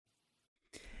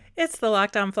It's the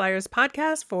Locked On Flyers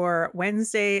podcast for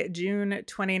Wednesday, June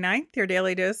 29th, your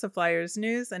daily dose of Flyers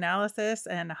news, analysis,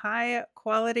 and high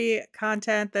quality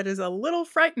content that is a little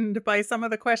frightened by some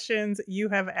of the questions you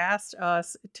have asked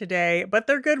us today, but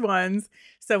they're good ones.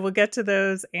 So we'll get to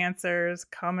those answers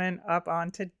coming up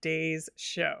on today's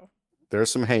show.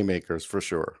 There's some haymakers for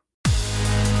sure.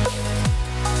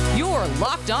 You're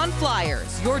Locked On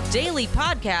Flyers, your daily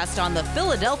podcast on the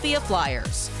Philadelphia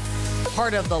Flyers.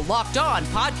 Part of the Locked On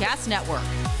Podcast Network,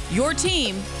 your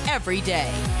team every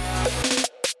day.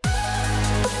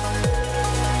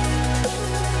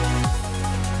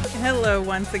 Hello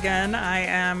once again. I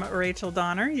am Rachel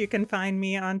Donner. You can find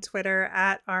me on Twitter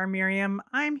at rmiriam.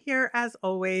 I'm here as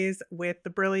always with the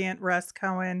brilliant Russ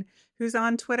Cohen, who's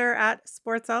on Twitter at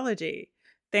Sportsology.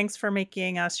 Thanks for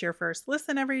making us your first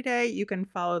listen every day. You can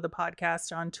follow the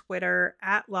podcast on Twitter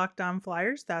at Locked On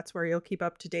Flyers. That's where you'll keep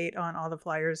up to date on all the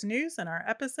Flyers news and our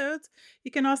episodes.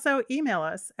 You can also email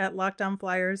us at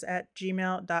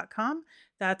lockedonflyers@gmail.com.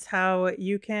 That's how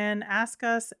you can ask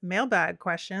us mailbag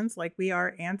questions like we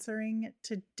are answering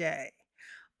today.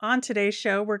 On today's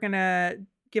show, we're going to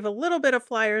give a little bit of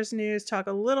Flyers news, talk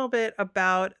a little bit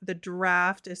about the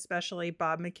draft, especially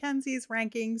Bob McKenzie's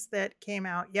rankings that came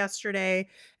out yesterday,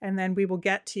 and then we will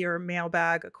get to your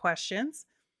mailbag questions.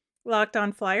 Locked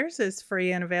On Flyers is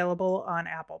free and available on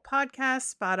Apple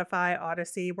Podcasts, Spotify,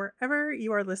 Odyssey, wherever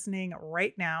you are listening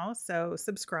right now. So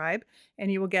subscribe,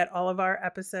 and you will get all of our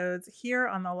episodes here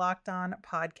on the Locked On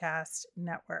Podcast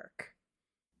Network.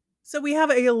 So we have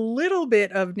a little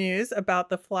bit of news about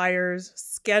the Flyers'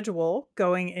 schedule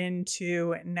going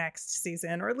into next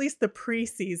season, or at least the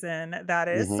preseason, that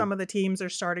is. Some of the teams are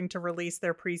starting to release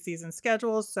their preseason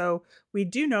schedules. So we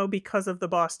do know, because of the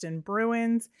Boston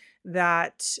Bruins,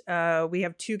 that we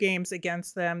have 2 games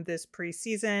against them this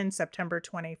preseason, September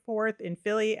 24th in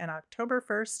Philly and October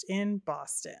 1st in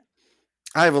Boston.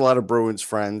 I have a lot of Bruins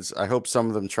friends. I hope some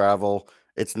of them travel.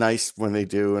 It's nice when they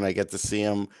do, and I get to see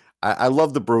them. I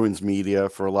love the Bruins media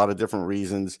for a lot of different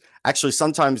reasons. Actually,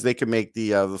 sometimes they can make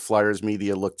the Flyers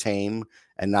media look tame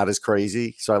and not as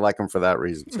crazy. So I like them for that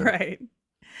reason too. Right.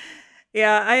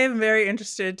 Yeah, I am very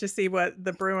interested to see what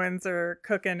the Bruins are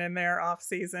cooking in their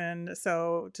offseason.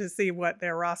 So to see what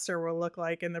their roster will look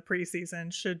like in the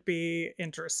preseason should be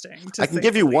interesting. I can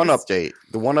give you one update.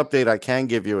 The one update I can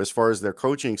give you as far as their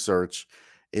coaching search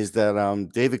is that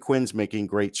David Quinn's making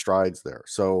great strides there.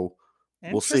 So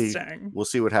we'll see. We'll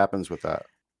see what happens with that.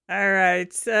 All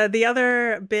right. The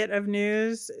other bit of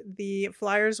news, the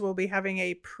Flyers will be having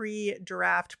a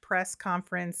pre-draft press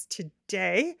conference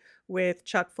today with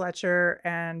Chuck Fletcher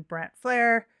and Brent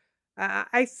Flahr.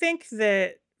 I think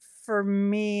that for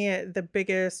me, the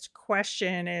biggest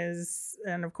question is,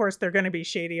 and of course they're going to be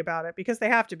shady about it because they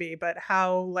have to be, but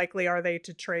how likely are they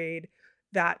to trade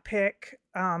that pick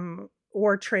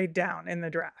or trade down in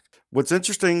the draft? What's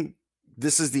interesting,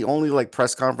 this is the only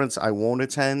press conference I won't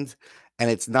attend,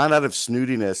 and it's not out of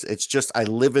snootiness. It's just I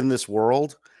live in this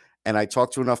world and I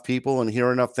talk to enough people and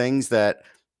hear enough things that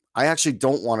I actually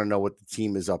don't want to know what the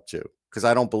team is up to because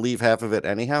I don't believe half of it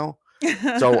anyhow.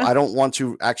 So I don't want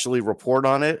to actually report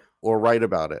on it or write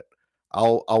about it.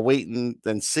 I'll wait and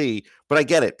then see. But I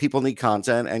get it. People need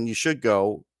content, and you should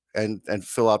go and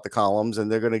fill out the columns, and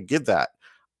they're going to give that.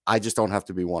 I just don't have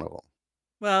to be one of them.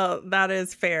 Well, that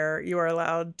is fair. You are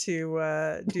allowed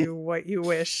to do what you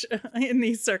wish in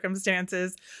these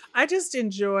circumstances. I just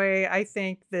enjoy, I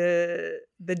think, the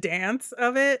dance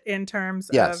of it in terms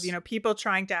of, people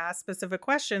trying to ask specific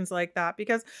questions like that,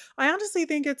 because I honestly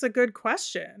think it's a good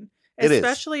question,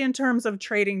 especially in terms of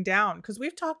trading down, because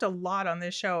we've talked a lot on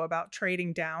this show about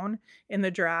trading down in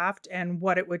the draft and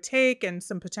what it would take and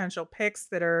some potential picks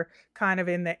that are kind of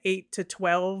in the 8 to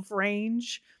 12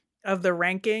 range of the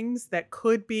rankings that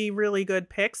could be really good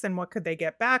picks, and what could they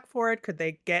get back for it? Could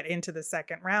they get into the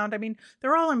second round? I mean,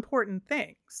 they're all important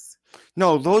things.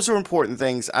 No, those are important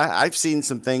things. I've seen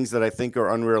some things that I think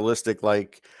are unrealistic,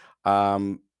 like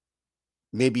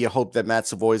maybe a hope that Matt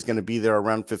Savoy is going to be there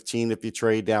around 15 if you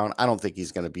trade down. I don't think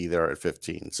he's going to be there at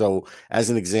 15. So as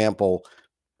an example,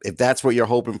 if that's what you're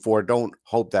hoping for, don't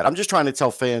hope that. I'm just trying to tell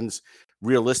fans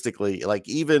realistically,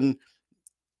 even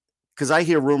because I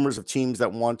hear rumors of teams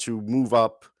that want to move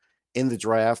up in the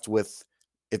draft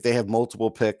if they have multiple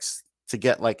picks to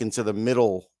get into the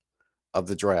middle of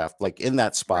the draft, in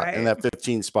that spot, in that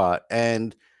 15 spot.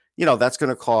 And, that's going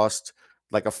to cost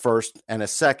a first and a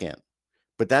second,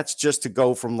 but that's just to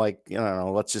go from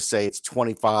let's just say it's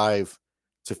 25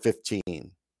 to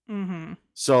 15. Mm-hmm.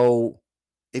 So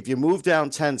if you move down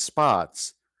 10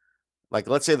 spots,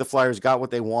 let's say the Flyers got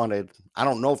what they wanted. I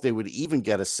don't know if they would even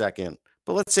get a second,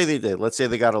 but let's say they did. Let's say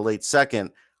they got a late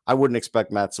second. I wouldn't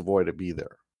expect Matt Savoy to be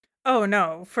there. Oh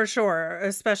no, for sure,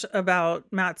 especially about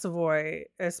Matt Savoy,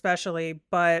 especially.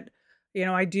 But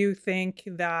I do think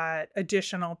that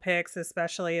additional picks,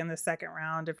 especially in the second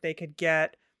round, if they could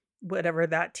get whatever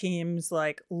that team's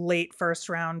like late first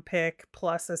round pick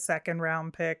plus a second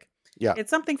round pick, Yeah. it's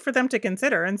something for them to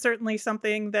consider, and certainly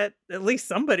something that at least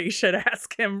somebody should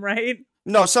ask him, right?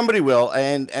 No, somebody will,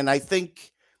 and I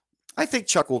think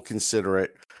Chuck will consider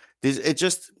it. It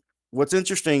just, what's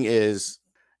interesting is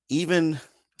even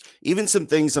some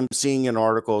things I'm seeing in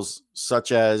articles,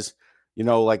 such as,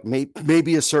 like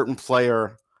maybe a certain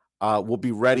player will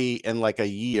be ready in like a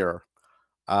year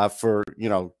for,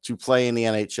 to play in the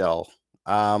NHL.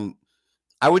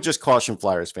 I would just caution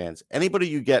Flyers fans. Anybody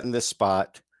you get in this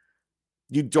spot,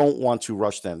 you don't want to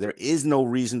rush them. There is no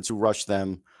reason to rush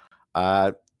them.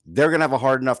 They're going to have a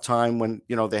hard enough time when,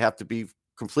 they have to be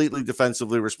completely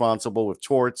defensively responsible with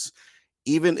Torts.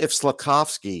 Even if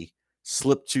Slafkovsky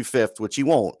slipped to fifth, which he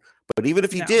won't, but even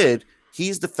if he did,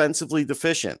 he's defensively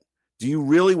deficient. Do you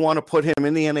really want to put him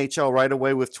in the NHL right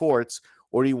away with Torts,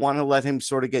 or do you want to let him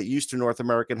sort of get used to North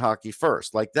American hockey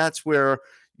first? Like, that's where,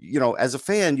 as a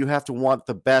fan, you have to want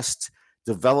the best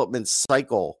development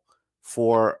cycle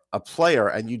for a player,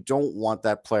 and you don't want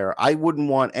that player. I wouldn't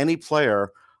want any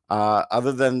player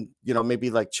other than,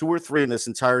 maybe like 2 or 3 in this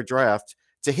entire draft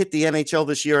to hit the NHL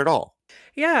this year at all.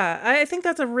 Yeah, I think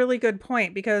that's a really good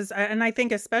point because, and I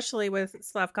think especially with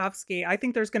Slafkovsky, I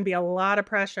think there's going to be a lot of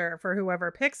pressure for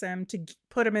whoever picks him to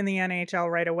put him in the NHL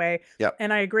right away. Yep.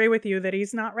 And I agree with you that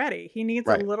he's not ready. He needs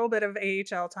Right. a little bit of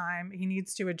AHL time. He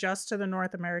needs to adjust to the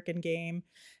North American game.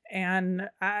 And,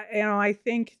 I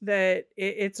think that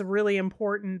it's a really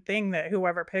important thing that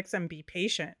whoever picks him be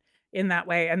patient in that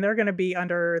way. And they're going to be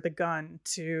under the gun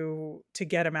to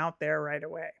get him out there right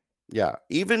away. Yeah.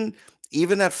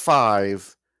 Even at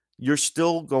 5, you're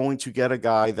still going to get a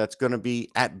guy that's going to be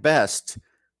at best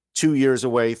 2 years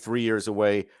away, 3 years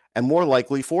away, and more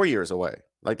likely 4 years away.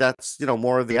 Like, that's,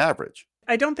 more of the average.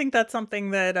 I don't think that's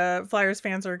something that Flyers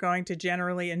fans are going to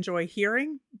generally enjoy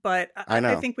hearing, but I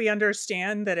know. I think we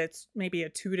understand that it's maybe a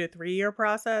 2 to 3 year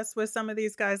process with some of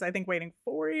these guys. I think waiting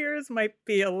 4 years might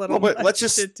be a little Well, but much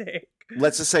to take.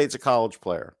 Let's just say it's a college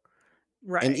player.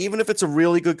 Right. And even if it's a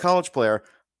really good college player,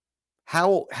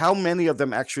 how many of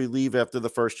them actually leave after the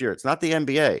first year? It's not the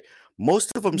NBA.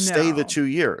 Most of them stay the No. 2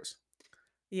 years.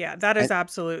 Yeah, that is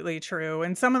absolutely true.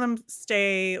 And some of them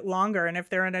stay longer. And if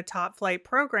they're in a top flight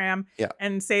program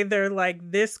and say they're like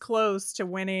this close to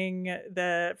winning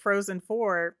the Frozen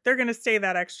Four, they're going to stay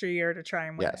that extra year to try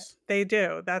and win it. They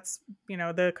do. That's,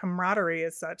 the camaraderie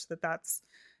is such that that's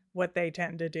what they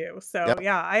tend to do. So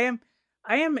yeah, I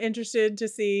am interested to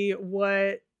see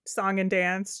what song and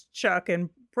dance Chuck and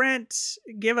Brent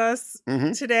give us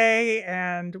today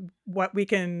and what we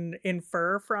can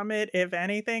infer from it, if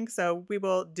anything. So we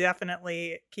will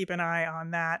definitely keep an eye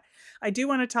on that. I do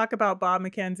want to talk about Bob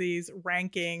McKenzie's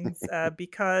rankings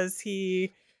because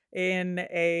he, in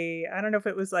I don't know if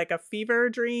it was like a fever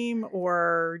dream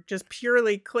or just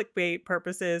purely clickbait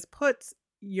purposes, puts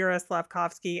Yura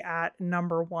Slafkovsky at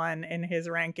number 1 in his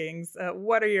rankings.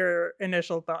 What are your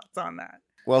initial thoughts on that?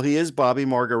 Well, he is Bobby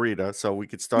Margarita, so we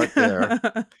could start there.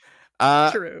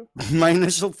 True. My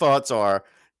initial thoughts are,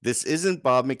 this isn't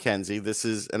Bob McKenzie. This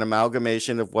is an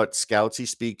amalgamation of what scouts he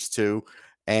speaks to.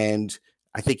 And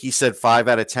I think he said 5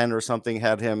 out of 10 or something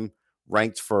had him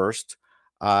ranked first.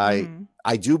 I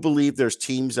do believe there's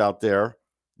teams out there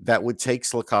that would take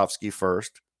Slafkovsky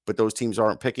first, but those teams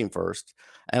aren't picking first.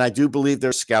 And I do believe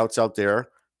there's scouts out there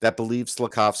that believe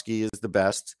Slafkovsky is the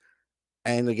best.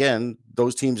 And again,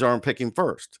 those teams aren't picking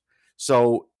first.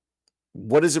 So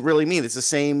what does it really mean? It's the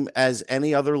same as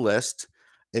any other list.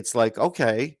 It's like,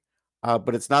 okay,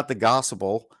 but it's not the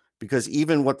gospel, because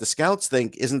even what the scouts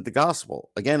think isn't the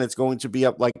gospel. Again, it's going to be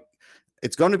up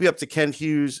to Ken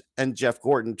Hughes and Jeff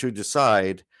Gorton to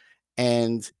decide.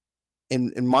 And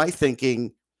in my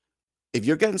thinking, if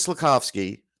you're getting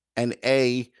Slafkovsky, and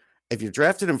if you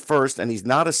drafted him first and he's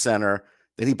not a center,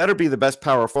 then he better be the best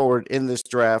power forward in this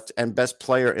draft and best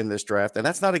player in this draft. And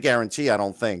that's not a guarantee, I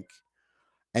don't think.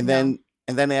 And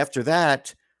then after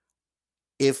that,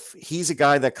 if he's a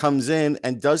guy that comes in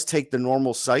and does take the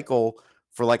normal cycle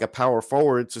for like a power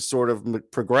forward to sort of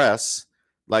progress,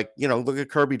 like, look at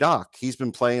Kirby Dach. He's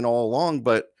been playing all along,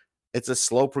 but it's a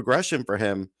slow progression for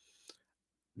him.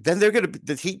 Then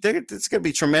it's going to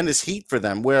be tremendous heat for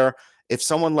them, where if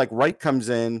someone like Wright comes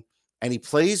in and he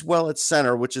plays well at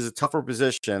center, which is a tougher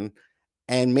position,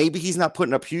 and maybe he's not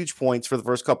putting up huge points for the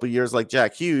first couple of years like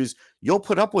Jack Hughes, you'll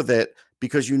put up with it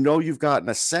because you've gotten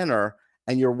a center,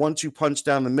 and your 1-2 punch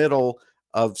down the middle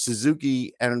of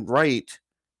Suzuki and Wright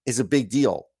is a big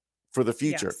deal. for the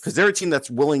future Yes. because they're a team that's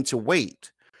willing to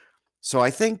wait. So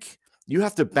I think you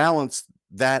have to balance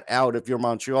that out if you're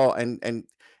Montreal,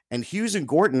 and Hughes and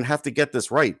Gordon have to get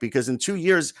this right, because in 2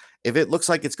 years, if it looks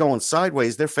like it's going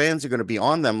sideways, their fans are going to be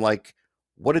on them like,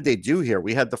 what did they do here?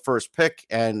 We had the first pick,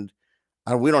 and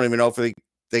we don't even know if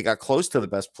they got close to the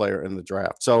best player in the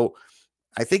draft. So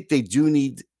I think they do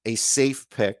need a safe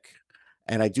pick,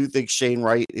 and I do think Shane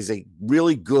Wright is a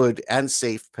really good and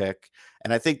safe pick.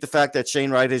 And I think the fact that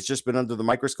Shane Wright has just been under the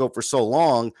microscope for so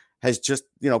long has just,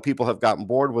 people have gotten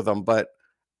bored with him. But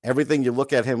everything you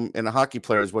look at him in a hockey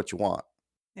player is what you want.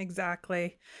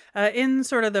 Exactly. In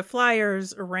sort of the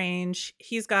Flyers range,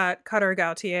 he's got Cutter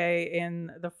Gauthier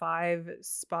in the 5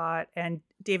 spot and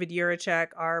David Jiricek,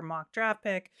 our mock draft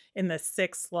pick, in the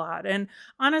 6 slot. And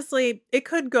honestly, it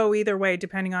could go either way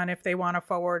depending on if they want a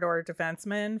forward or a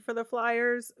defenseman for the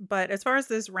Flyers. But as far as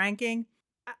this ranking,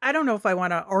 I don't know if I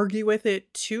want to argue with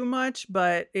it too much,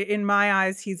 but in my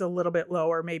eyes, he's a little bit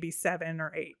lower, maybe 7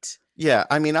 or 8. Yeah,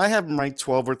 I mean, I have him ranked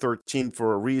 12 or 13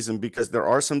 for a reason, because there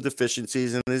are some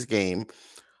deficiencies in his game.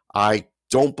 I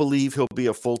don't believe he'll be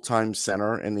a full-time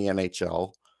center in the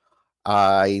NHL.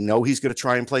 I know he's going to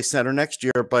try and play center next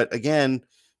year, but again,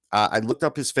 I looked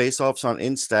up his faceoffs on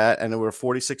Instat, and they were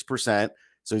 46%.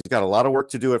 So he's got a lot of work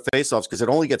to do at faceoffs, because it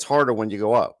only gets harder when you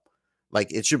go up.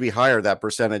 Like, it should be higher, that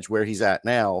percentage where he's at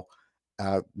now,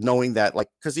 knowing that,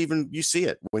 because even you see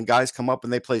it when guys come up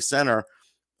and they play center,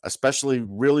 especially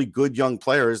really good young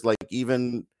players, like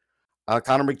even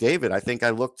Connor McDavid. I think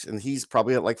I looked, and he's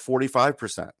probably at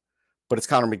 45%. But it's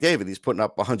Connor McDavid. He's putting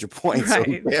up 100 points. Right.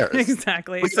 So who cares?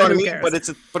 Exactly. But So who cares? But it's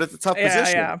a tough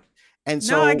position. Yeah. And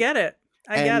so no, I get it.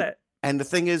 I get it. And the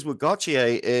thing is with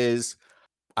Gauthier is,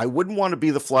 I wouldn't want to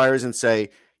be the Flyers and say,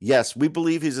 yes, we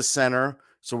believe he's a center,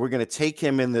 so we're going to take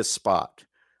him in this spot.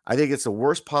 I think it's the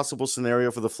worst possible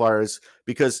scenario for the Flyers,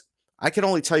 because I can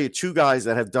only tell you 2 guys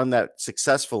that have done that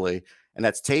successfully, and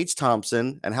that's Tage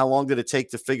Thompson. And how long did it take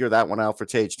to figure that one out for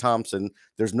Tage Thompson?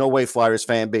 There's no way Flyers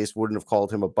fan base wouldn't have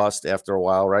called him a bust after a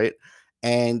while, right?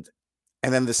 And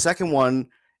then the second one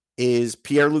is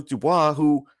Pierre-Luc Dubois,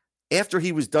 who, after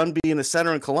he was done being a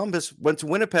center in Columbus, went to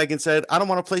Winnipeg and said, I don't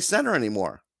want to play center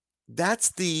anymore. That's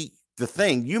the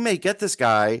thing. You may get this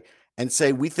guy and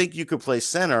say, we think you could play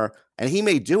center, and he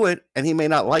may do it, and he may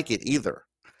not like it either.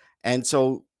 And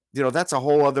so, that's a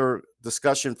whole other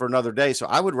discussion for another day. So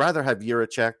I would rather have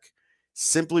Jiricek,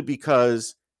 simply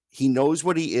because he knows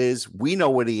what he is. We know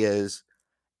what he is.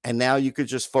 And now you could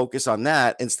just focus on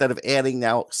that instead of adding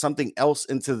now something else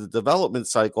into the development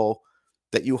cycle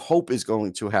that you hope is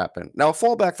going to happen. Now, a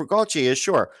fallback for Gauthier is,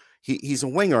 sure, he's a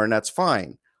winger, and that's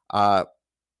fine.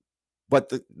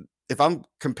 But if I'm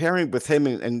comparing with him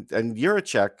and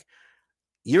Jiricek,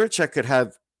 Jiricek could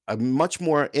have a much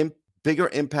more bigger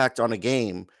impact on a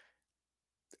game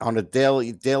on a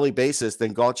daily basis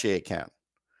than Gauthier can.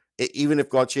 Even if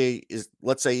Gauthier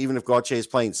is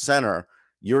playing center,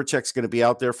 Jiricek's going to be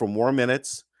out there for more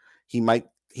minutes. He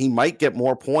might get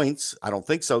more points. I don't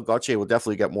think so. Gauthier will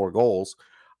definitely get more goals.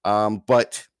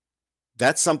 But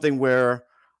that's something where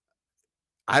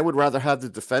I would rather have the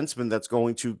defenseman that's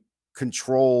going to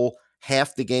control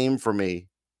half the game for me,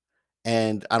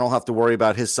 and I don't have to worry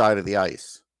about his side of the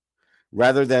ice,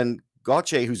 rather than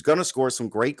Gauthier, who's going to score some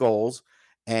great goals,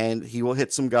 and he will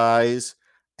hit some guys,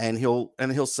 and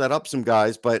he'll set up some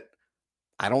guys, but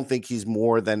I don't think he's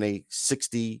more than a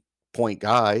 60-point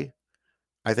guy.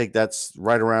 I think that's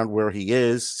right around where he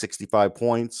is, 65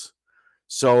 points.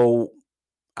 So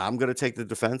I'm going to take the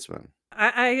defenseman.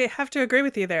 I have to agree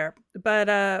with you there,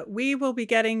 but we will be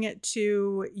getting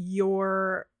to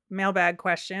your mailbag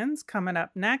questions coming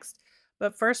up next.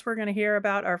 But first, we're going to hear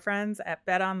about our friends at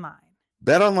BetOnline.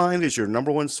 BetOnline is your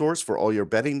number one source for all your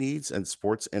betting needs and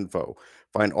sports info.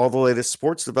 Find all the latest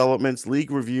sports developments,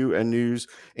 league review, and news,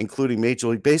 including Major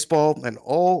League Baseball and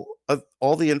all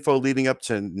the info leading up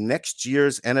to next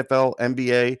year's NFL,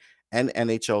 NBA, and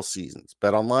NHL seasons.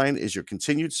 BetOnline is your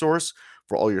continued source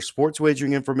for all your sports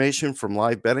wagering information, from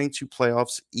live betting to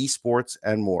playoffs, esports,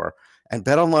 and more. And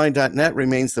BetOnline.net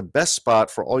remains the best spot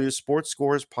for all your sports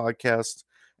scores, podcasts,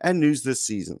 and news this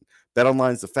season.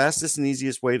 BetOnline is the fastest and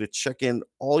easiest way to check in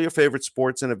all your favorite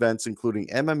sports and events, including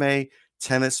MMA,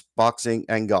 tennis, boxing,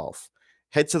 and golf.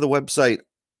 Head to the website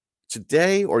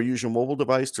today or use your mobile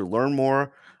device to learn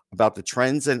more about the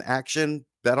trends in action.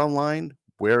 BetOnline,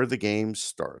 where the game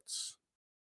starts.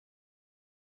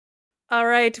 All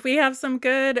right, we have some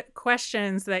good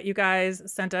questions that you guys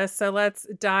sent us, so let's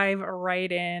dive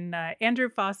right in. Andrew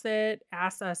Fawcett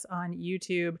asked us on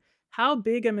YouTube, how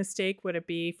big a mistake would it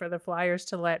be for the Flyers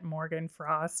to let Morgan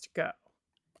Frost go?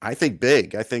 I think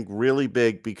big. I think really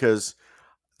big, because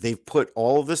they've put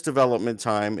all of this development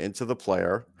time into the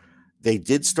player. They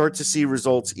did start to see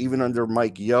results even under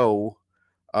Mike Yeo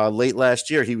late last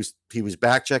year. He was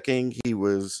back checking. He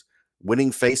was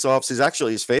winning faceoffs. His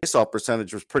faceoff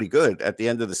percentage was pretty good at the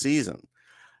end of the season.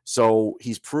 So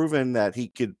he's proven that he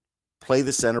could play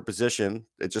the center position.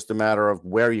 It's just a matter of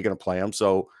where you're going to play him.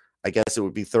 So I guess it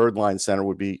would be third line center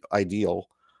would be ideal.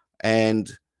 And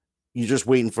you're just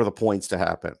waiting for the points to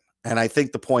happen. And I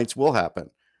think the points will happen.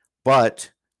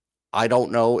 But I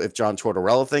don't know if John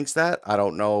Tortorella thinks that. I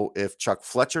don't know if Chuck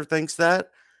Fletcher thinks that.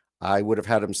 I would have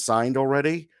had him signed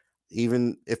already.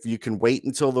 Even if you can wait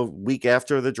until the week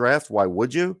after the draft, why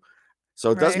would you?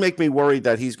 So it does make me worried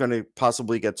that he's going to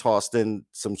possibly get tossed in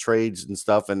some trades and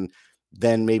stuff and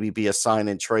then maybe be a sign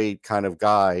and trade kind of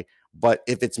guy. But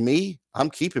if it's me,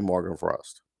 I'm keeping Morgan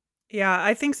Frost. Yeah,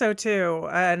 I think so too.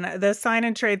 And the sign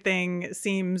and trade thing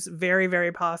seems very,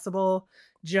 very possible,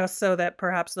 just so that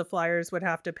perhaps the Flyers would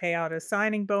have to pay out a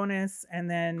signing bonus and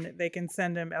then they can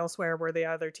send him elsewhere where the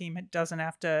other team doesn't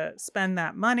have to spend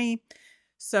that money.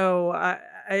 So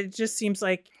it just seems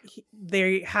like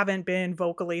they haven't been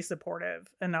vocally supportive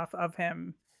enough of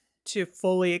him to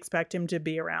fully expect him to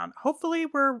be around. Hopefully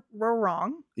we're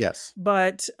wrong. Yes.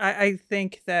 But I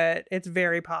think that it's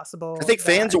very possible. I think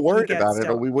fans are worried about it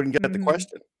or we wouldn't get the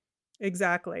question.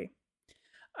 Exactly.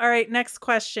 All right, next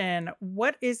question.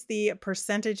 What is the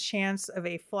percentage chance of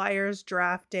a Flyers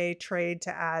draft day trade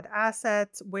to add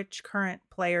assets? Which current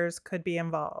players could be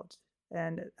involved?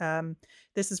 And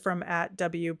this is from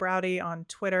 @WBrowdy on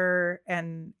Twitter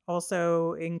and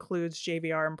also includes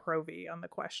JVR and Provy on the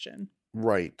question.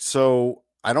 Right. So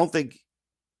I don't think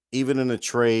even in a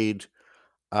trade,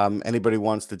 anybody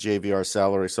wants the JVR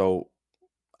salary. So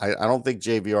I don't think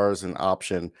JVR is an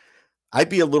option. I'd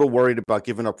be a little worried about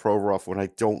giving up Provorov when I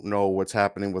don't know what's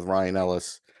happening with Ryan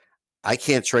Ellis. I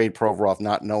can't trade Provorov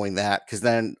not knowing that because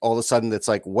then all of a sudden it's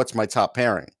like, what's my top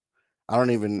pairing? I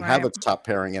don't even have a top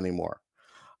pairing anymore.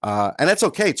 And that's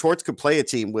okay. Torts could play a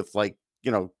team with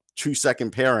 2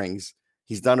 second pairings.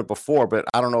 He's done it before, but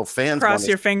I don't know if fans cross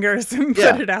your fingers and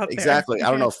put it out there. Exactly.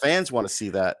 I don't know if fans want to see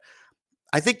that.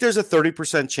 I think there's a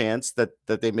 30% chance that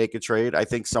they make a trade. I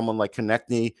think someone like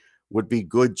Konechny would be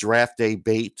good draft day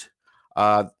bait.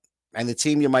 And the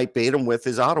team you might bait them with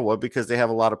is Ottawa because they have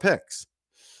a lot of picks.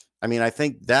 I mean, I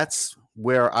think that's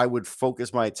where I would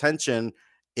focus my attention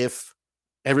if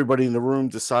everybody in the room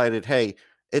decided, hey,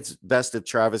 it's best if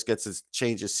Travis gets his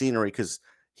change of scenery because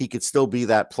he could still be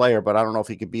that player, but I don't know if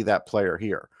he could be that player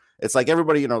here. It's like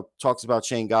everybody, talks about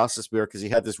Shane Gostisbehere because he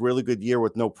had this really good year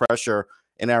with no pressure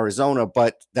in Arizona,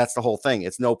 but that's the whole thing.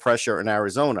 It's no pressure in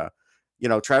Arizona.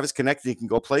 Travis Konechny can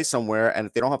go play somewhere, and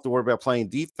if they don't have to worry about playing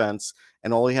defense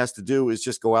and all he has to do is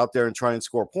just go out there and try and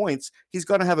score points, he's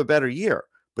going to have a better year.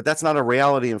 But that's not a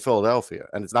reality in Philadelphia,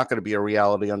 and it's not going to be a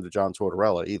reality under John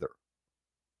Tortorella either.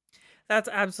 That's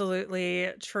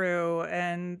absolutely true.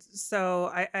 And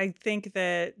so I think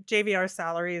that JVR's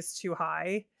salary is too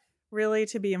high, really,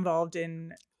 to be involved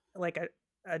in like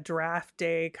a draft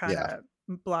day kind of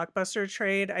blockbuster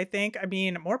trade, I think. I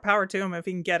mean, more power to him if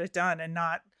he can get it done and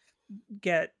not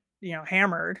get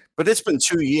hammered. But it's been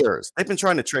 2 years. They've been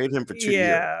trying to trade him for 2 years.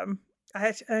 Yeah,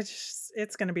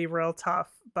 it's going to be real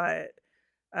tough. But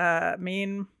I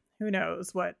mean, who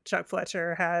knows what Chuck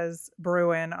Fletcher has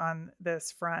brewing on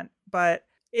this front. But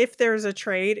if there's a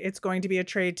trade, it's going to be a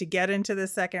trade to get into the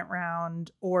second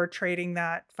round or trading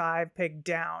that 5 pick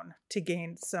down to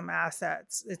gain some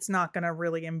assets. It's not going to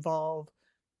really involve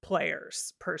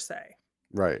players per se.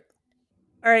 Right.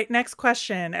 All right, next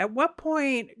question. At what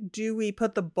point do we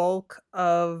put the bulk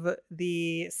of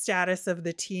the status of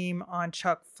the team on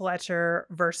Chuck Fletcher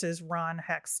versus Ron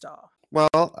Hextall?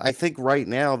 Well, I think right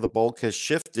now the bulk has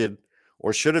shifted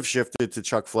or should have shifted to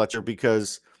Chuck Fletcher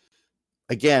because,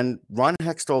 again, Ron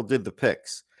Hextall did the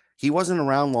picks. He wasn't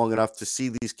around long enough to see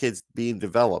these kids being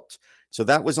developed. So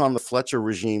that was on the Fletcher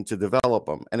regime to develop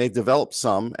them. And they developed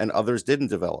some and others didn't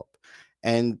develop.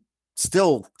 And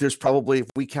still, there's probably, if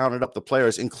we counted up the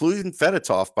players, including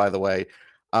Fedotov, by the way,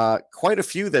 quite a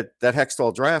few that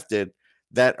Hextall drafted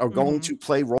that are going to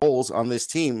play roles on this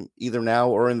team either now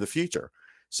or in the future.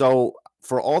 So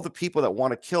for all the people that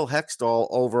want to kill Hextall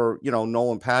over,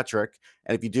 Nolan Patrick,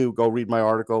 and if you do, go read my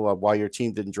article on why your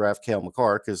team didn't draft Cale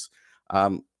Makar, because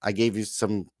I gave you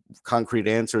some concrete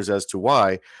answers as to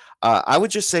why. I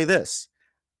would just say this.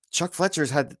 Chuck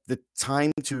Fletcher's had the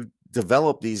time to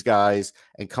develop these guys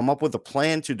and come up with a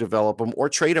plan to develop them or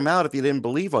trade them out if you didn't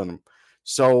believe on them.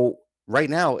 So right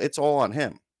now, it's all on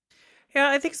him. Yeah,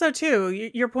 I think so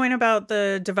too. Your point about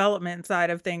the development side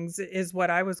of things is what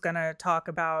I was going to talk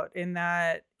about, in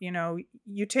that,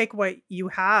 you take what you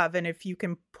have, and if you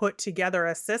can put together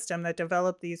a system that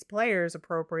develop these players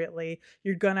appropriately,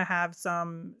 you're going to have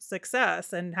some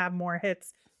success and have more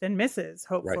hits than misses,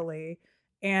 Right. hopefully.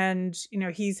 And,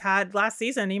 he's had last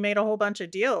season, he made a whole bunch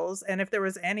of deals. And if there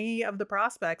was any of the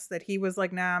prospects that he was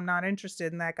like, nah, I'm not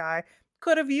interested in that guy,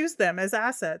 could have used them as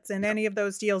assets in any of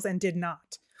those deals and did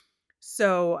not.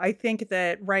 So I think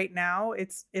that right now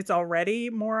it's already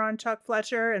more on Chuck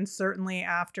Fletcher, and certainly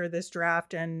after this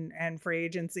draft and free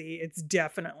agency, it's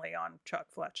definitely on Chuck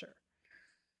Fletcher.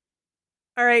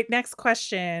 All right, next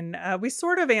question. We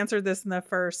sort of answered this in the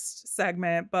first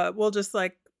segment, but we'll just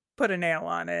put a nail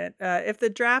on it. If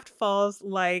the draft falls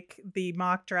like the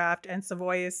mock draft and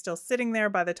Savoy is still sitting there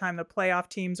by the time the playoff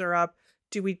teams are up,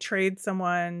 do we trade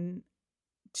someone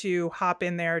to hop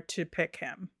in there to pick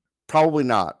him? Probably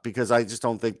not, because I just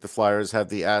don't think the Flyers have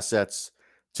the assets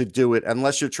to do it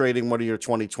unless you're trading one of your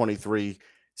 2023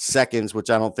 seconds, which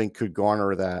I don't think could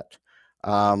garner that.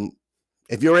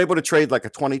 If you're able to trade like a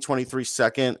 2023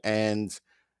 second and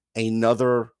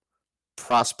another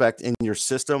prospect in your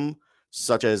system,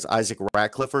 such as Isaac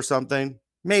Ratcliffe or something,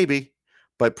 maybe,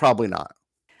 but probably not.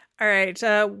 All right.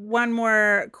 One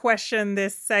more question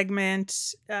this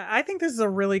segment. I think this is a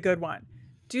really good one.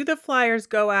 Do the Flyers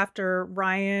go after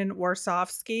Ryan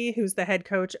Warsofsky, who's the head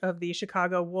coach of the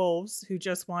Chicago Wolves, who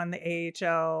just won the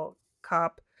AHL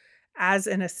Cup, as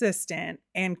an assistant?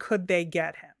 And could they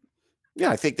get him?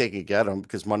 Yeah, I think they could get him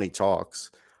because money talks.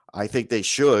 I think they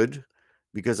should,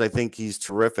 because I think he's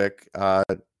terrific. And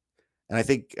I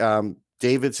think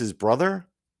David's his brother.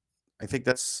 I think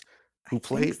that's who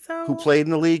played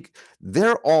in the league.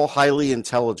 They're all highly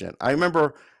intelligent. I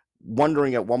remember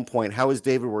wondering at one point, how is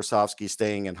David Warsofsky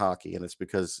staying in hockey? And it's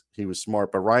because he was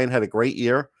smart. But Ryan had a great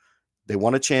year. They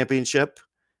won a championship.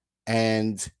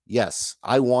 And yes,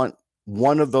 I want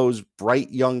one of those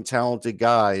bright, young, talented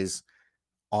guys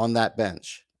on that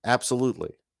bench.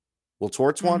 Absolutely. Will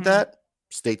Torts want that?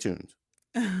 Stay tuned.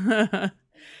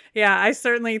 Yeah, I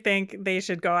certainly think they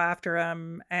should go after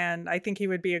him. And I think he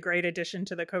would be a great addition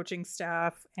to the coaching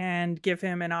staff and give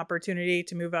him an opportunity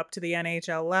to move up to the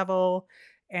NHL level.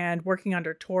 And working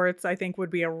under Torts, I think, would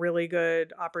be a really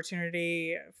good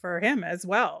opportunity for him as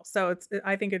well. So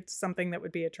I think it's something that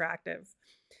would be attractive.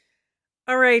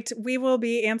 All right, we will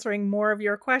be answering more of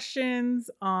your questions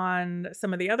on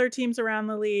some of the other teams around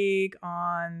the league,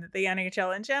 on the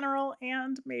NHL in general,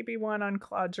 and maybe one on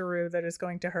Claude Giroux that is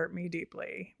going to hurt me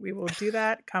deeply. We will do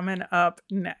that coming up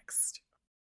next.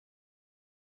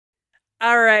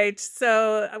 All right,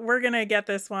 so we're going to get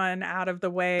this one out of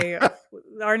the way.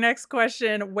 Our next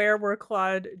question, where will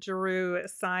Claude Giroux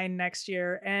sign next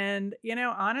year? And,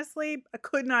 honestly, I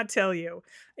could not tell you.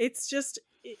 It's just,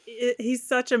 he's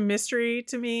such a mystery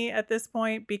to me at this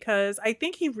point, because I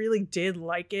think he really did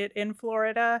like it in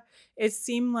Florida. It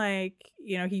seemed like,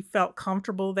 he felt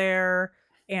comfortable there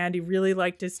and he really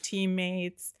liked his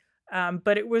teammates.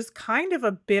 But it was kind of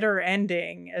a bitter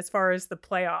ending as far as the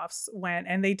playoffs went,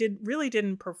 and they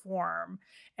didn't perform.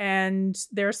 And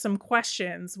there's some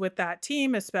questions with that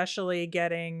team, especially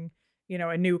getting,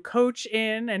 a new coach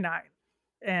in,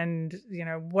 and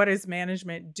what is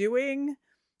management doing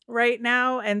right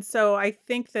now? And so I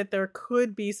think that there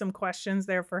could be some questions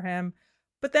there for him.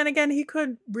 But then again, he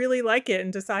could really like it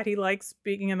and decide he likes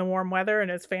being in the warm weather,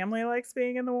 and his family likes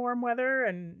being in the warm weather,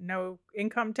 and no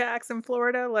income tax in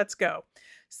Florida. Let's go.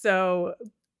 So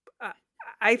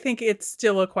I think it's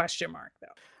still a question mark, though.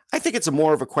 I think it's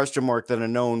more of a question mark than a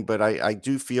known, but I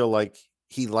do feel like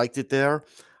he liked it there.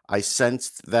 I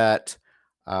sensed that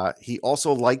he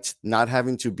also liked not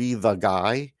having to be the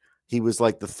guy. He was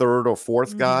like the third or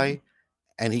fourth guy.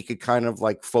 And he could kind of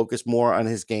focus more on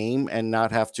his game and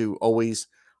not have to always,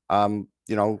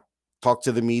 talk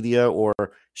to the media or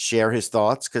share his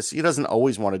thoughts, because he doesn't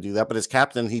always want to do that. But as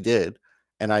captain, he did.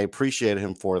 And I appreciate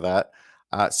him for that.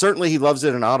 Certainly he loves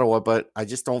it in Ottawa, but I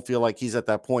just don't feel like he's at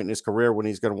that point in his career when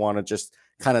he's going to want to just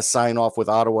kind of sign off with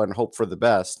Ottawa and hope for the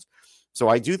best. So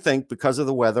I do think, because of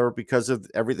the weather, because of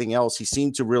everything else, he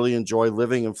seemed to really enjoy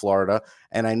living in Florida.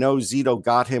 And I know Zito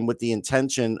got him with the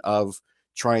intention of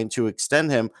trying to extend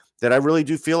him, that I really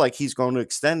do feel like he's going to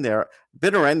extend there.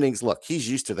 Bitter endings, look, he's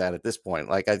used to that at this point.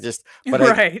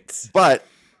 But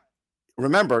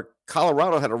remember,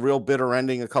 Colorado had a real bitter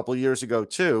ending a couple of years ago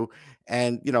too.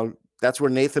 And, that's where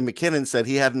Nathan McKinnon said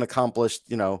he hadn't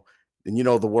accomplished, and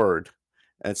the word,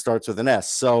 and it starts with an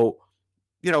S. So,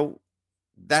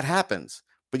 that happens,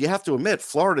 but you have to admit,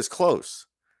 Florida's close,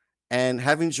 and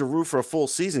having Giroux for a full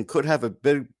season could have a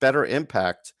bit better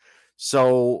impact.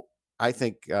 So I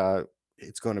think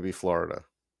it's going to be Florida.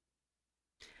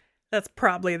 That's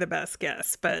probably the best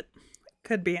guess, but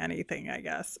could be anything, I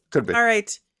guess. Could be. All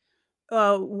right.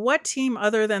 What team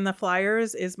other than the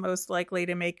Flyers is most likely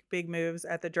to make big moves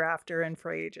at the draft or in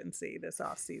free agency this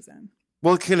offseason?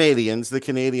 Well, Canadians. The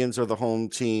Canadians are the home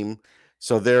team,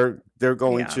 so they're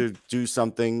going to do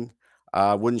something.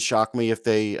 Wouldn't shock me if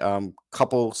they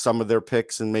couple some of their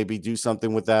picks and maybe do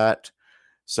something with that.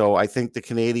 So I think the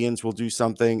Canadians will do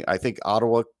something. I think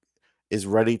Ottawa is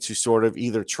ready to sort of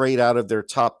either trade out of their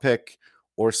top pick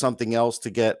or something else to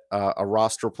get a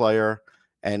roster player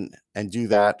and do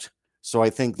that. So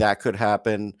I think that could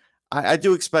happen. I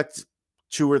do expect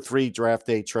 2 or 3 draft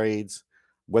day trades.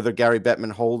 Whether Gary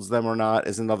Bettman holds them or not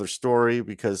is another story,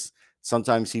 because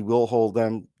sometimes he will hold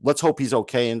them. Let's hope he's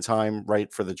okay in time,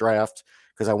 right, for the draft,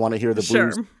 because I want to hear the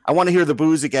boos. I want to hear the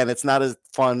boos again. It's not as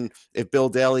fun if Bill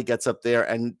Daly gets up there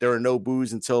and there are no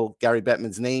boos until Gary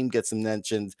Bettman's name gets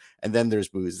mentioned, and then there's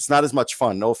boos. It's not as much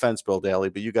fun. No offense, Bill Daly,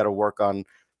 but you got to work on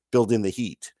building the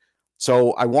heat.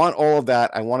 So I want all of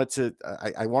that. I want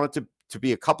it to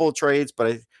be a couple of trades,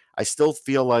 but I still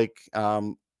feel like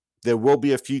there will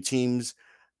be a few teams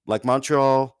like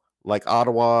Montreal, like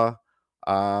Ottawa,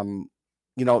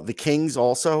 the Kings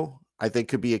also, I think,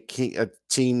 could be a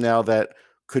team now that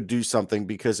could do something,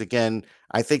 because again,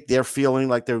 I think they're feeling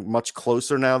like they're much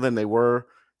closer now than they were,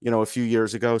 a few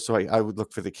years ago. So I would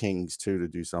look for the Kings too to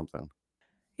do something.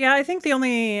 Yeah, I think the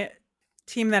only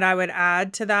team that I would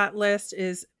add to that list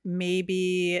is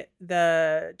maybe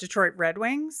the Detroit Red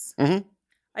Wings. Mm-hmm.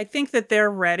 I think that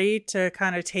they're ready to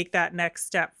kind of take that next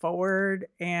step forward,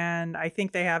 and I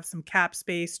think they have some cap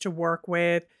space to work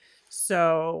with.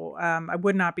 So I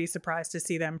would not be surprised to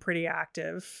see them pretty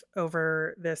active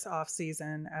over this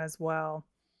offseason as well.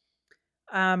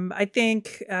 I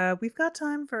think we've got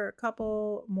time for a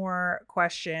couple more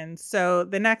questions. So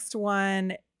the next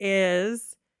one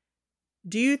is,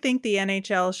 do you think the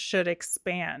NHL should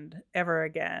expand ever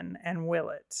again, and will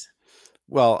it?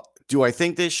 Well, do I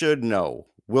think they should? No.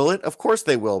 Will it? Of course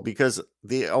they will, because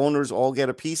the owners all get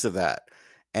a piece of that.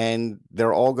 And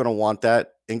they're all going to want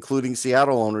that, including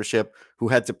Seattle ownership, who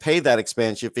had to pay that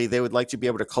expansion fee. They would like to be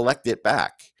able to collect it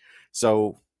back.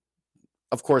 So,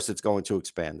 of course, it's going to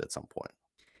expand at some point.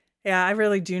 Yeah, I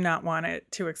really do not want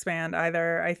it to expand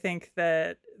either. I think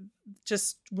that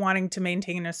just wanting to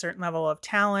maintain a certain level of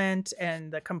talent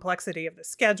and the complexity of the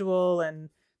schedule and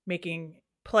making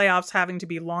playoffs having to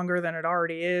be longer than it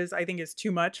already is, I think is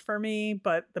too much for me,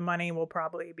 but the money will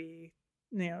probably be,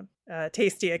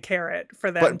 tasty a carrot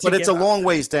for them. But it's a long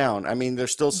ways down. I mean,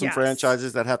 there's still some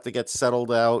franchises that have to get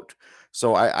settled out.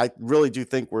 So I really do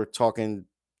think we're talking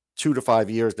 2 to 5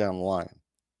 years down the line.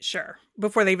 Sure.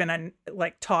 Before they even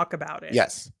talk about it.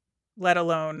 Yes. Let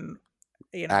alone,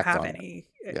 have any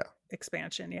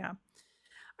expansion. Yeah.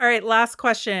 All right. Last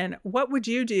question. What would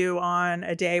you do on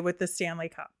a day with the Stanley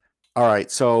Cup? All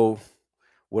right. So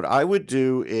what I would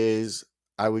do is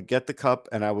I would get the cup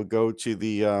and I would go to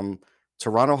the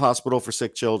Toronto Hospital for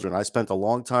Sick Children. I spent a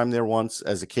long time there once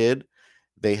as a kid.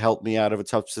 They helped me out of a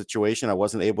tough situation. I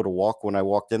wasn't able to walk when I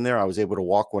walked in there. I was able to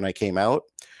walk when I came out.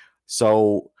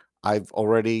 So I've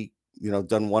already,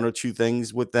 done 1 or 2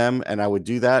 things with them, and I would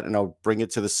do that, and I would bring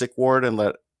it to the sick ward and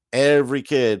let every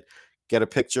kid get a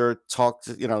picture, talk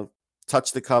to,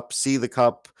 touch the cup, see the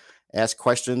cup, ask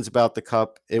questions about the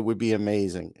cup. It would be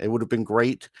amazing. It would have been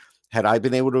great had I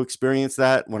been able to experience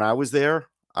that when I was there.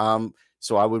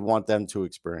 So I would want them to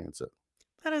experience it.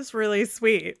 That is really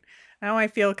sweet. Now I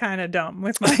feel kind of dumb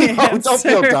with my answer. Don't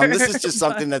feel dumb. This is just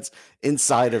something that's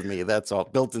inside of me. That's all,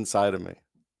 built inside of me.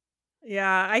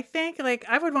 Yeah, I think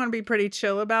I would want to be pretty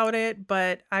chill about it,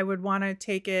 but I would want to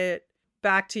take it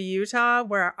back to Utah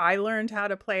where I learned how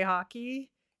to play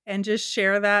hockey and just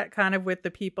share that kind of with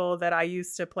the people that I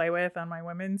used to play with on my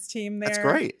women's team there. That's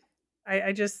great.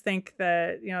 I just think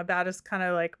that, that is kind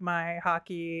of like my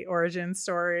hockey origin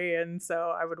story. And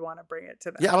so I would want to bring it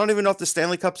to them. Yeah, I don't even know if the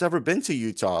Stanley Cup's ever been to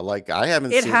Utah. I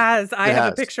haven't seen it. Has. I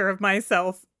have a picture of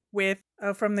myself with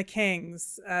from the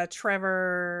Kings,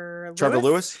 Trevor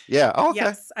Lewis. Yeah. Oh, okay.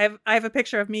 Yes, I have a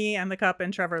picture of me and the cup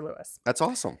and Trevor Lewis. That's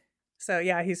awesome. So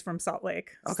yeah, he's from Salt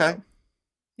Lake. Okay. So,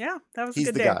 yeah, that was he's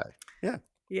a good the day. Guy. Yeah.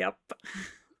 Yep.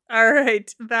 All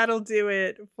right, that'll do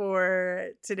it for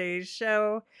today's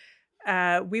show.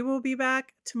 We will be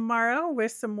back tomorrow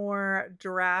with some more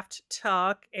draft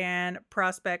talk and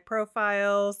prospect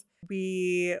profiles.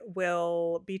 We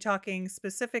will be talking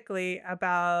specifically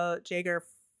about Jager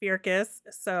Firkus,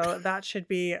 so that should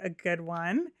be a good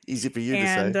one. Easy for you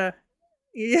to say.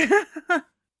 Yeah.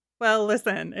 Well,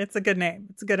 listen, it's a good name.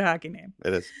 It's a good hockey name.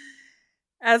 It is.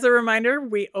 As a reminder,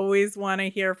 we always want to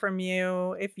hear from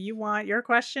you. If you want your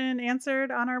question answered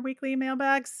on our weekly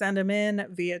mailbag, send them in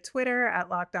via Twitter at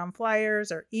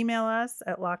LockedOnFlyers or email us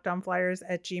at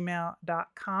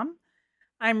lockedonflyers@gmail.com.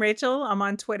 I'm Rachel. I'm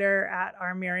on Twitter at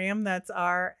rmiriam. That's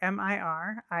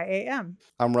RMIRIAM.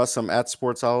 I'm Russ. I'm at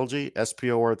Sportsology,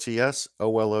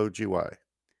 SPORTSOLOGY.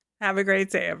 Have a great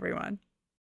day, everyone.